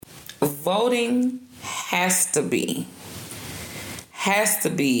voting has to be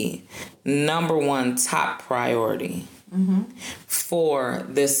number one top priority for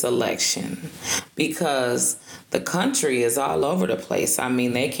this election, because the country is all over the place. I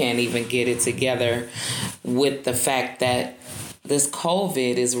mean, they can't even get it together with the fact that this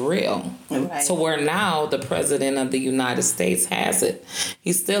COVID is real. Right. So where now the president of the United States has it.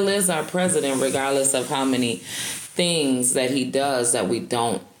 He still is our president, regardless of how many things that he does that we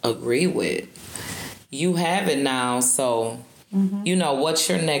don't agree with. You have it now, so you know, what's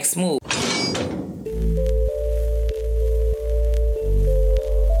your next move?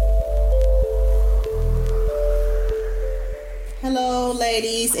 Hello,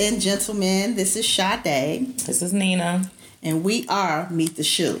 ladies and gentlemen. This is Sade. This is Nina. And we are Meet the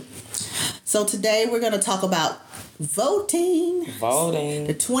Shoe. So today we're going to talk about voting.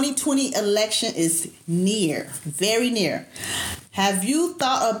 The 2020 election is near, very near. Have you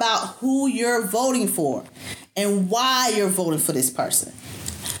thought about who you're voting for and why you're voting for this person?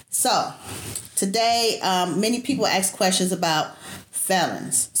 So today, many people ask questions about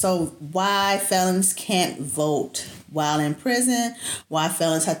felons. So why felons can't vote while in prison, why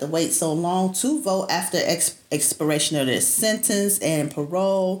felons have to wait so long to vote after expiration of their sentence and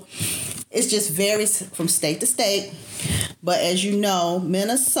parole. It just varies from state to state. But as you know,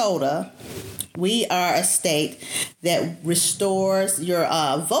 Minnesota, we are a state that restores your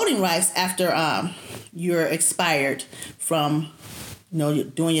voting rights after you're expired from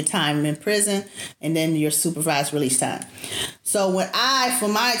doing your time in prison and then your supervised release time. So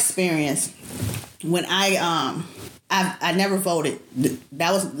from my experience, when I never voted.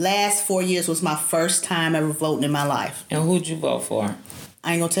 That was last 4 years was my first time ever voting in my life. And who'd you vote for?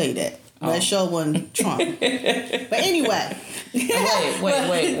 I ain't gonna tell you that. But it sure wasn't Trump. But anyway.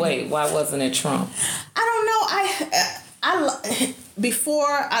 Wait. Why wasn't it Trump? I don't know. Before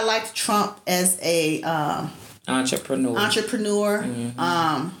I liked Trump as a entrepreneur.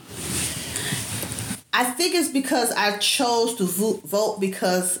 Mm-hmm. I think it's because I chose to vote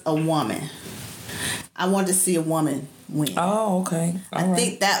because a woman. I wanted to see a woman win. Oh, okay. I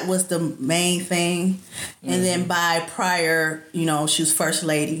think that was the main thing. And then by prior, she was first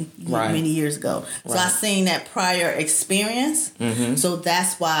lady many years ago. So I seen that prior experience. So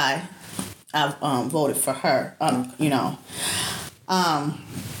that's why I voted for her.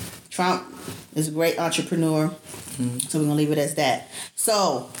 Trump is a great entrepreneur. So we're going to leave it as that.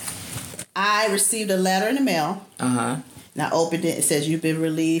 So I received a letter in the mail. And I opened it. It says you've been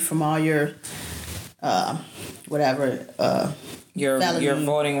relieved from all your your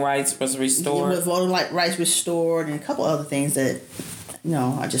voting rights was restored. Your voting rights restored, and a couple other things that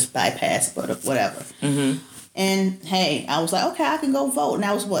I just bypassed, but whatever. And hey, I was like, okay, I can go vote, and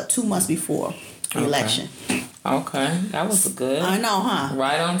that was 2 months before the election. Okay, that was good. I know, huh?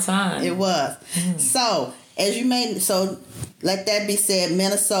 Right on time. It was. So let that be said,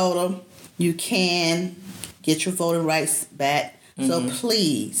 Minnesota, you can get your voting rights back. So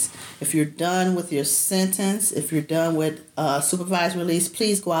please, if you're done with your sentence, if you're done with supervised release,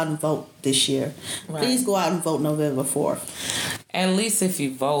 please go out and vote this year. Right. Please go out and vote November 4th. At least if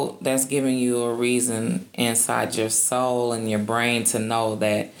you vote, that's giving you a reason inside your soul and your brain to know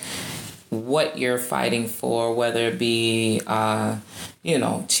that what you're fighting for, whether it be,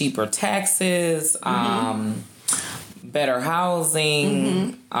 cheaper taxes, better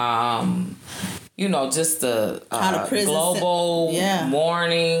housing, just the global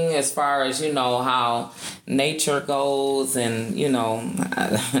warning as far as, how nature goes and,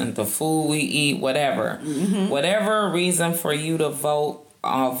 the food we eat, whatever. Whatever reason for you to vote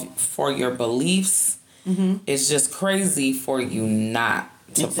for your beliefs, it's just crazy for you not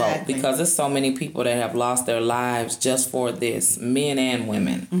to vote, because there's so many people that have lost their lives just for this, men and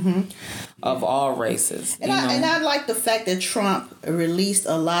women of all races. And I like the fact that Trump released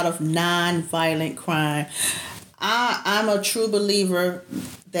a lot of non-violent crime. I'm a true believer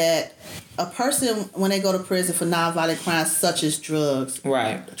that a person, when they go to prison for non-violent crimes such as drugs,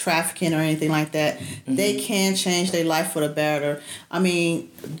 trafficking or anything like that, they can change their life for the better. I mean,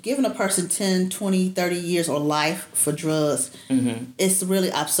 giving a person 10, 20, 30 years or life for drugs, it's really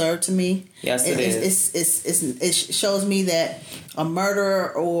absurd to me. Yes, it is. It shows me that a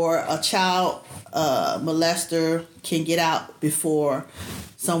murderer or a child molester can get out before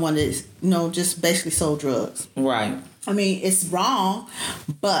someone is, just basically sold drugs. Right. I mean, it's wrong,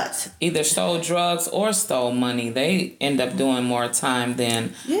 but either stole drugs or stole money. They end up doing more time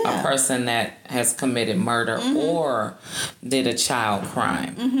than a person that has committed murder or did a child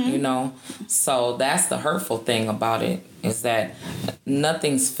crime, So that's the hurtful thing about it, is that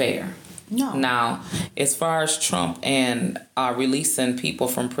nothing's fair. No. Now, as far as Trump and releasing people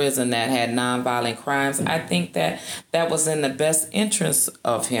from prison that had nonviolent crimes, I think that was in the best interest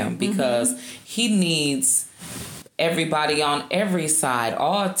of him because he needs everybody on every side,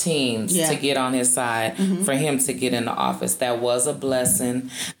 all teams, to get on his side for him to get into office. That was a blessing.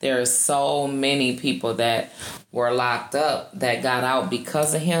 There are so many people that were locked up that got out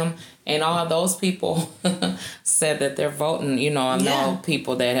because of him. And all those people said that they're voting. You know, I know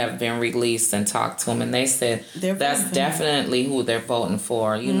people that have been released and talked to them, and they said that's definitely who they're voting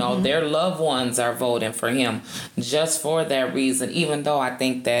for. You know, their loved ones are voting for him just for that reason, even though I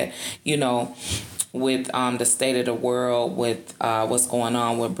think that, you know, with the state of the world, with what's going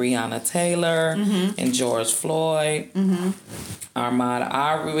on with Breonna Taylor and George Floyd,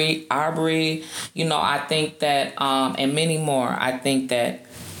 Ahmaud Arbery, you know, I think that, and many more, I think that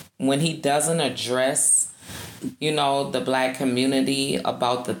when he doesn't address, you know, the black community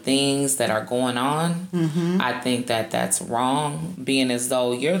about the things that are going on, I think that that's wrong. Being as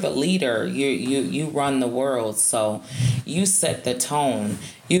though you're the leader, you run the world, so you set the tone.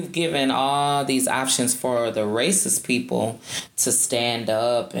 You've given all these options for the racist people to stand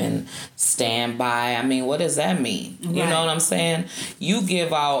up and stand by. I mean, what does that mean? Right. You know what I'm saying? You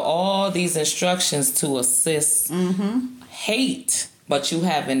give out all these instructions to assist hate, but you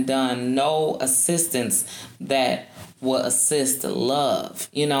haven't done no assistance that will assist love.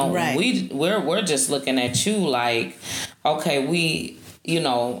 You know, we're just looking at you like, okay, we, you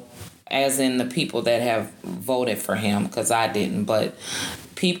know, as in the people that have voted for him, because I didn't, but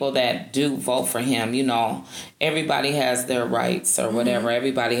people that do vote for him, you know, everybody has their rights or whatever.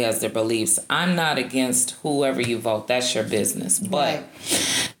 Everybody has their beliefs. I'm not against whoever you vote. That's your business. But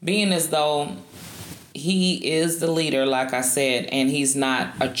being as though he is the leader, like I said, and he's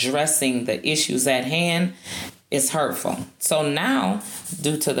not addressing the issues at hand, it's hurtful. So now,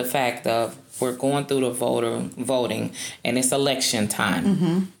 due to the fact of we're going through the voting and it's election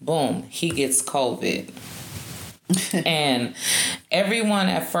time, boom, he gets COVID. And everyone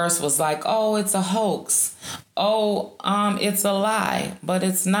at first was like, oh, it's a hoax. Oh, it's a lie. But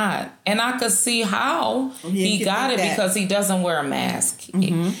it's not. And I could see how he got it because he doesn't wear a mask.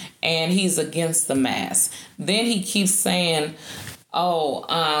 And he's against the mask. Then he keeps saying, oh,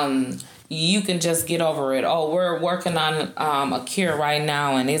 you can just get over it. Oh, we're working on a cure right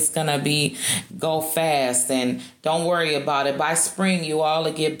now, and it's going to go fast, and don't worry about it. By spring, you all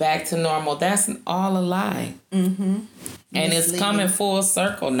will get back to normal. That's all a lie. And it's coming full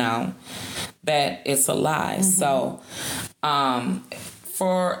circle now that it's a lie. So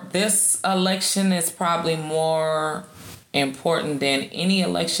for this election, it's probably more important than any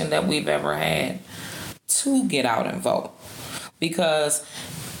election that we've ever had to get out and vote. Because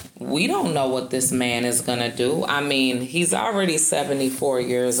we don't know what this man is going to do. I mean, he's already 74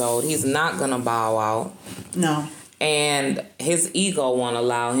 years old. He's not going to bow out. No. And his ego won't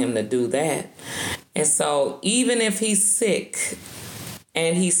allow him to do that. And so even if he's sick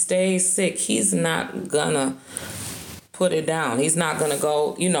and he stays sick, he's not going to put it down. He's not going to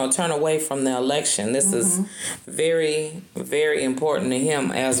go, you know, turn away from the election. This is very, very important to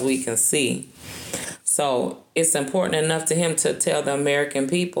him, as we can see. So it's important enough to him to tell the American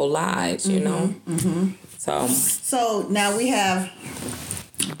people lies, you know. So now we have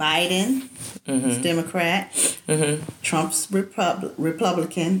Biden, Democrat, Trump's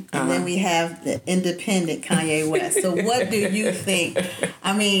Republican, and then we have the independent Kanye West. So what do you think?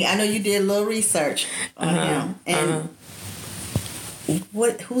 I mean, I know you did a little research on him, and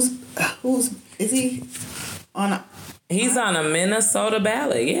who's is he on a... He's on a Minnesota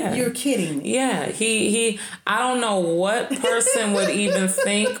ballot, yeah. You're kidding me. Yeah, he I don't know what person would even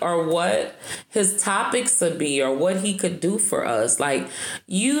think or what his topics would be or what he could do for us. Like,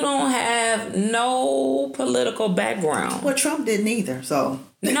 you don't have no political background. Well, Trump didn't either, so...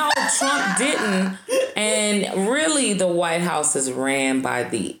 No, Trump didn't. And really, the white House is ran by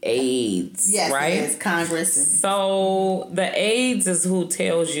the aides, right? Yes, Congress. So the aides is who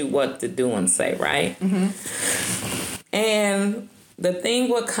tells you what to do and say, right? And the thing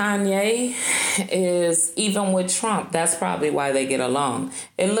with Kanye is, even with Trump, that's probably why they get along.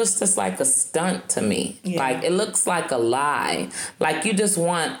 It looks just like a stunt to me. Yeah. Like, it looks like a lie. Like, you just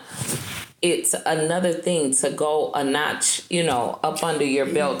want... It's another thing to go a notch, you know, up under your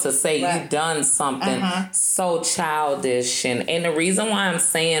belt to say you've done something so childish. And the reason why I'm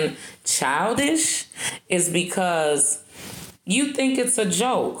saying childish is because you think it's a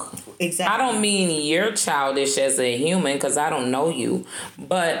joke. Exactly. I don't mean you're childish as a human because I don't know you,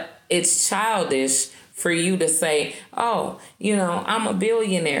 but it's childish for you to say, oh, you know, I'm a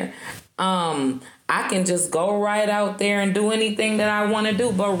billionaire. I can just go right out there and do anything that I want to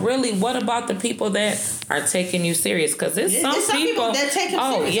do. But really, what about the people that are taking you serious? Because there's some people that take you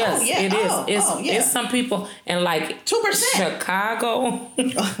serious. Yes, it is. It's some people, and like 2%. Chicago,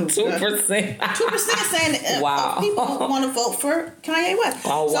 2%. 2% saying wow. People want to vote for Kanye West.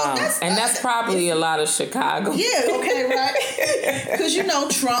 Oh, wow. So that's probably a lot of Chicago. Yeah, okay, right. Because,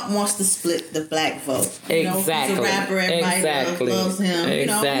 Trump wants to split the black vote. Exactly. He's a rapper. Everybody loves him.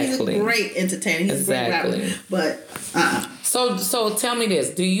 He's a great entertainer. He's a great rapper. But, So tell me this.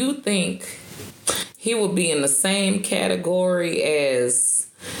 Do you think he would be in the same category as,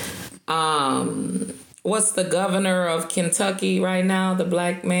 what's the governor of Kentucky right now? The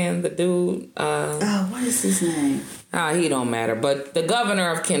black man, the dude. What is his name? He don't matter. But the governor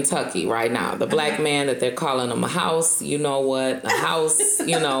of Kentucky right now, the black man that they're calling him a house, you know what? A house,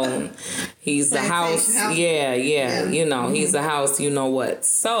 he's the house. Yeah. He's the house, you know what?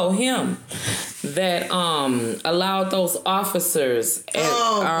 So him that allowed those officers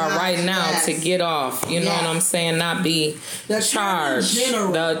right now to get off, you know what I'm saying? Not be charged.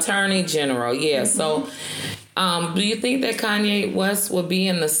 The Attorney General, yeah. Mm-hmm. So do you think that Kanye West would be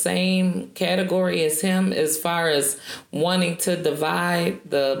in the same category as him as far as wanting to divide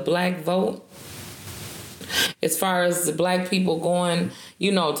the black vote? As far as the black people going,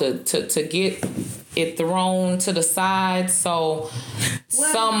 to get it thrown to the side so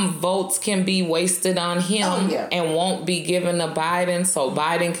some votes can be wasted on him and won't be given to Biden so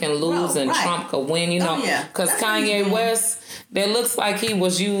Biden can lose and Trump can win, because Kanye West, that looks like he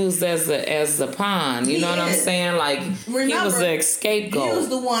was used as the pawn. You know what I'm saying? Like, he was the scapegoat. He was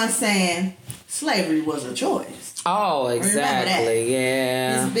the one saying slavery was a choice. Oh, exactly.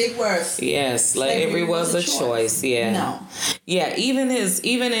 Yeah. His big words. Yes, slavery was a choice. Yeah. No. Yeah, even his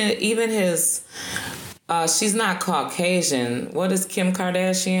she's not Caucasian. What is Kim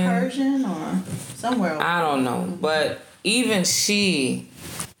Kardashian? Persian or somewhere over. I don't know, but even she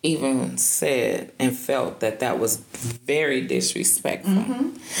said and felt that was very disrespectful.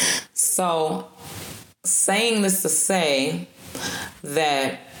 Mm-hmm. So, saying this to say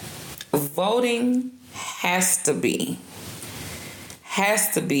that voting has to be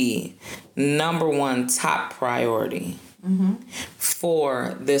number one top priority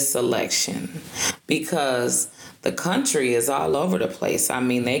for this election, because the country is all over the place. I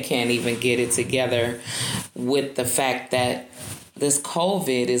mean, they can't even get it together with the fact that this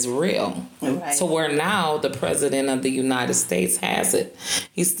COVID is real. Right. So where now the president of the United States has it.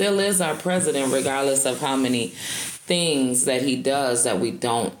 He still is our president regardless of how many things that he does that we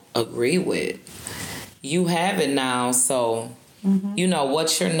don't agree with. You have it now, so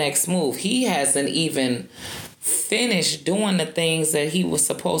what's your next move? He hasn't even finished doing the things that he was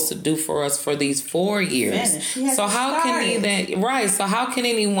supposed to do for us for these 4 years. So how can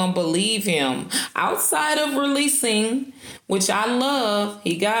anyone believe him outside of releasing, which I love?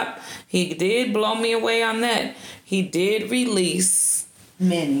 He did blow me away on that. He did release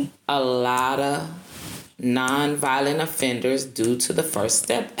a lot of non-violent offenders due to the First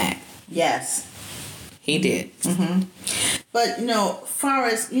Step Act. Yes. He did. Mm-hmm. But, far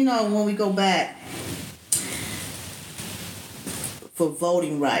as, when we go back for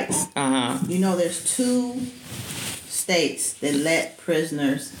voting rights, there's 2 states that let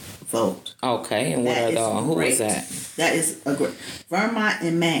prisoners vote. Okay, and what are those? Who is that? That is a great. Vermont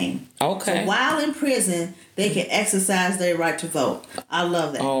and Maine. Okay. So while in prison, they can exercise their right to vote. I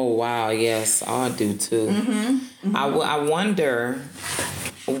love that. Oh, wow, yes, I do too. Mm-hmm. Mm-hmm. I wonder,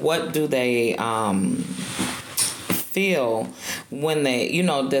 what do they feel when they,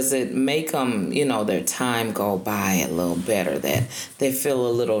 does it make them, their time go by a little better, that they feel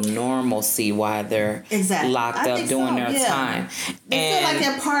a little normalcy while they're locked up doing their time? They feel like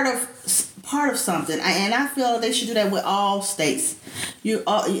they're part of something, and I feel they should do that with all states.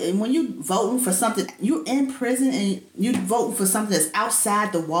 When you voting for something, you're in prison and you voting for something that's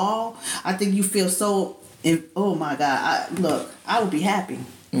outside the wall. I think you feel so. Oh my God! I would be happy.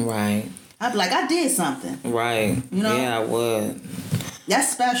 Right. I'd be like, I did something. Right. Yeah, I would. That's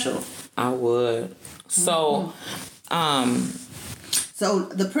special. I would. So, So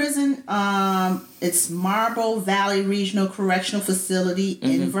the prison, it's Marble Valley Regional Correctional Facility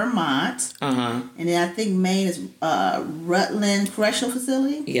in Vermont. And then I think Maine is Rutland Correctional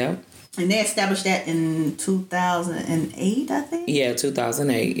Facility. Yep. And they established that in 2008, I think. Yeah,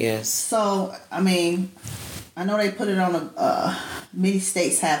 2008, yes. So, I mean, I know they put it on many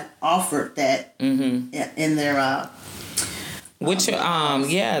states have offered that in their which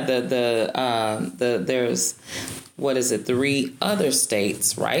there's, what is it, 3 other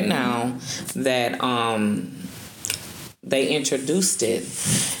states right now that they introduced it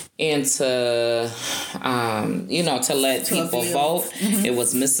into, to let people vote. Mm-hmm. It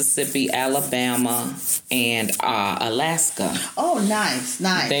was Mississippi, Alabama, and Alaska. Oh, nice.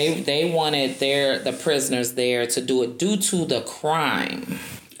 They wanted the prisoners there to do it due to the crime.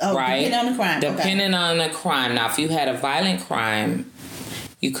 Oh, right? Depending on the crime. Depending on the crime. Now, if you had a violent crime,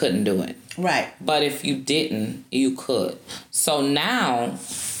 you couldn't do it. Right. But if you didn't, you could. So now,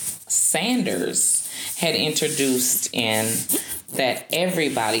 Sanders had introduced in that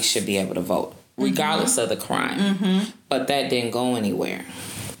everybody should be able to vote, regardless of the crime. Mm-hmm. But that didn't go anywhere.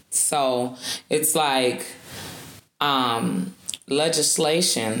 So it's like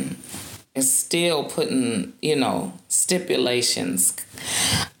legislation is still putting, stipulations.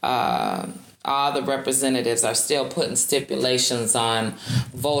 All the representatives are still putting stipulations on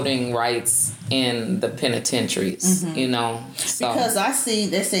voting rights in the penitentiaries, So. Because I see,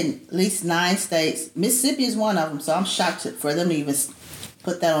 they say at least 9 states. Mississippi is one of them, so I'm shocked for them to even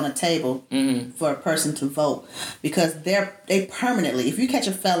put that on the table for a person to vote. Because they permanently, if you catch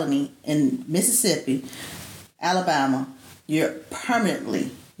a felony in Mississippi, Alabama, you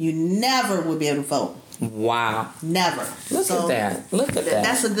never will be able to vote. Wow. Never. Look at that.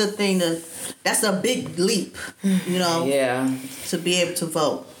 That's a good thing that's a big leap, Yeah. To be able to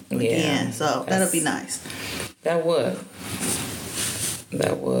vote again. Yeah, so that'll be nice. That would.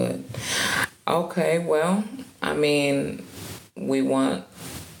 Okay, well, I mean, we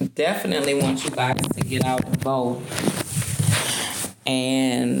definitely want you guys to get out and vote.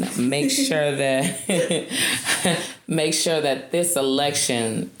 And make sure that this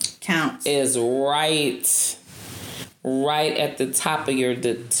election counts. Is right at the top of your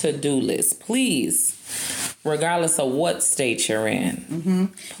to-do list. Please, regardless of what state you're in. Mm-hmm.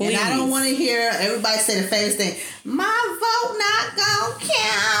 And I don't want to hear everybody say the famous thing, my vote not gonna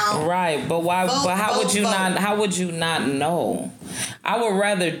count. Right, but why? How would you not know? I would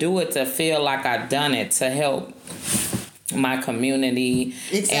rather do it to feel like I've done it to help my community.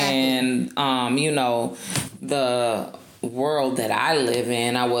 Exactly. And the world that I live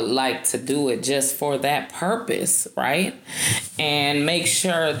in. I would like to do it just for that purpose, right? And make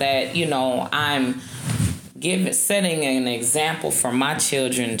sure that I'm setting an example for my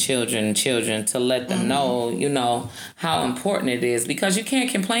children to let them know how important it is, because you can't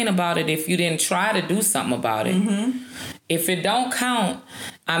complain about it if you didn't try to do something about it. Mm-hmm. If it don't count,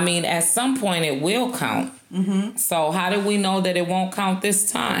 at some point it will count. Mm-hmm. So how do we know that it won't count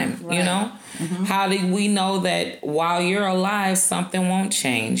this time? Right. Mm-hmm. How do we know that while you're alive, something won't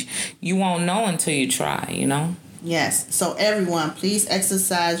change? You won't know until you try, Yes. So everyone, please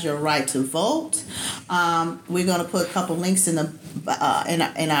exercise your right to vote. We're going to put a couple links in our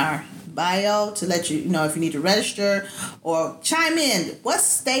bio to let you know if you need to register or chime in. What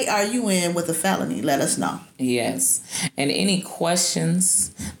state are you in with a felony? Let us know. Yes. And any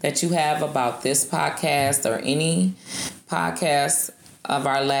questions that you have about this podcast or any podcast of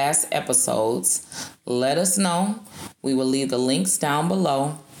our last episodes, let us know. We will leave the links down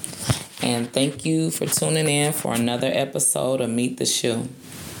below. And thank you for tuning in for another episode of Meet the Shoe.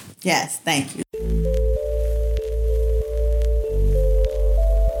 Yes, thank you.